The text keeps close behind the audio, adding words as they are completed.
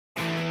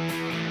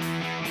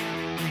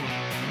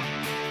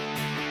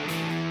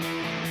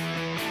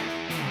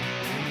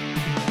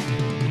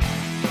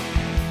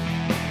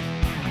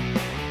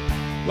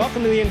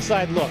Welcome to the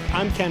Inside Look.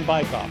 I'm Ken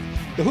Bykoff.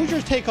 The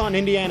Hoosiers take on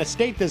Indiana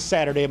State this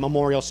Saturday at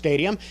Memorial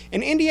Stadium,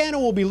 and Indiana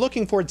will be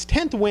looking for its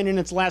 10th win in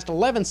its last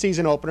 11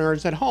 season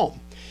openers at home.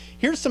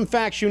 Here's some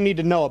facts you need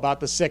to know about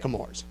the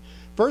Sycamores.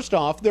 First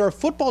off, they're a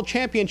football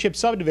championship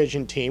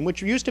subdivision team,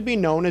 which used to be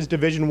known as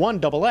Division I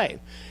AA.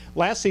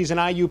 Last season,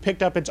 IU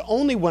picked up its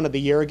only win of the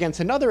year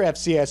against another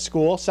FCS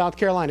school, South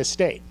Carolina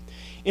State.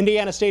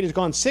 Indiana State has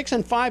gone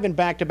 6-5 in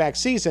back-to-back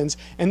seasons,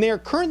 and they are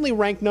currently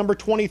ranked number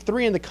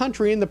 23 in the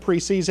country in the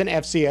preseason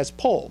FCS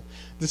poll.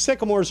 The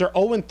Sycamores are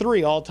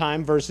 0-3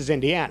 all-time versus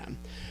Indiana.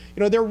 You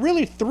know, there are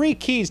really three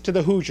keys to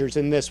the Hoosiers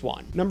in this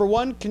one. Number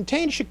one,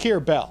 contain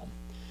Shakir Bell.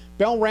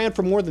 Bell ran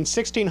for more than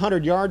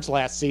 1,600 yards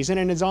last season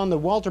and is on the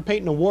Walter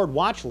Payton Award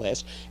watch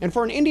list. And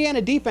for an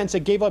Indiana defense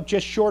that gave up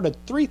just short of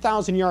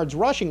 3,000 yards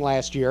rushing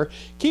last year,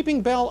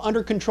 keeping Bell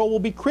under control will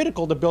be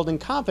critical to building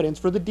confidence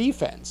for the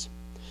defense.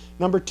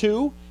 Number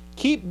two,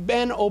 keep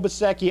Ben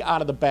Obaseki out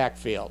of the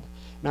backfield.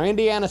 Now,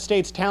 Indiana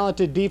State's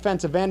talented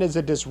defensive end is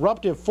a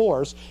disruptive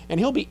force, and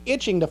he'll be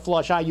itching to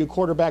flush IU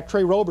quarterback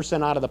Trey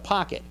Roberson out of the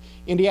pocket.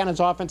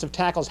 Indiana's offensive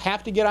tackles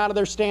have to get out of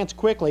their stance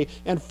quickly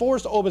and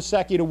force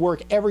Obaseki to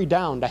work every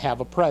down to have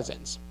a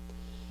presence.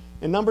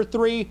 And number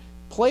three,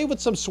 play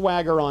with some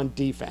swagger on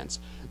defense.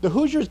 The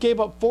Hoosiers gave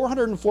up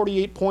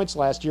 448 points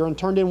last year and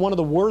turned in one of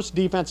the worst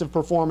defensive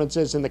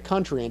performances in the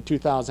country in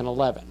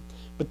 2011.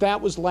 But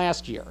that was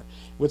last year.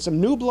 With some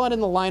new blood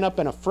in the lineup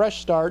and a fresh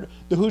start,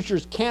 the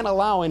Hoosiers can't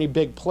allow any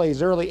big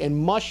plays early and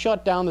must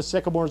shut down the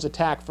Sycamores'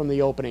 attack from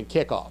the opening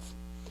kickoff.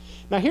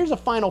 Now here's a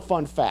final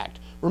fun fact.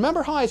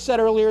 Remember how I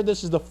said earlier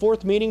this is the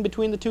fourth meeting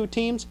between the two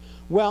teams?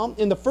 Well,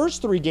 in the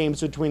first three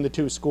games between the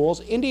two schools,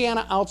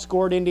 Indiana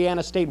outscored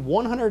Indiana State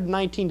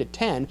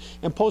 119-10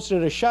 and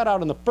posted a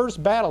shutout in the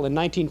first battle in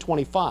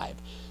 1925.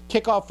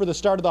 Kickoff for the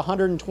start of the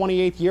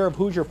 128th year of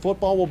Hoosier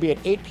football will be at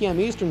 8 p.m.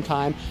 Eastern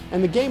Time,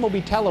 and the game will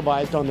be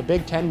televised on the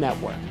Big Ten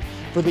Network.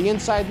 For the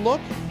Inside Look,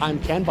 I'm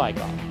Ken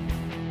Bykoff.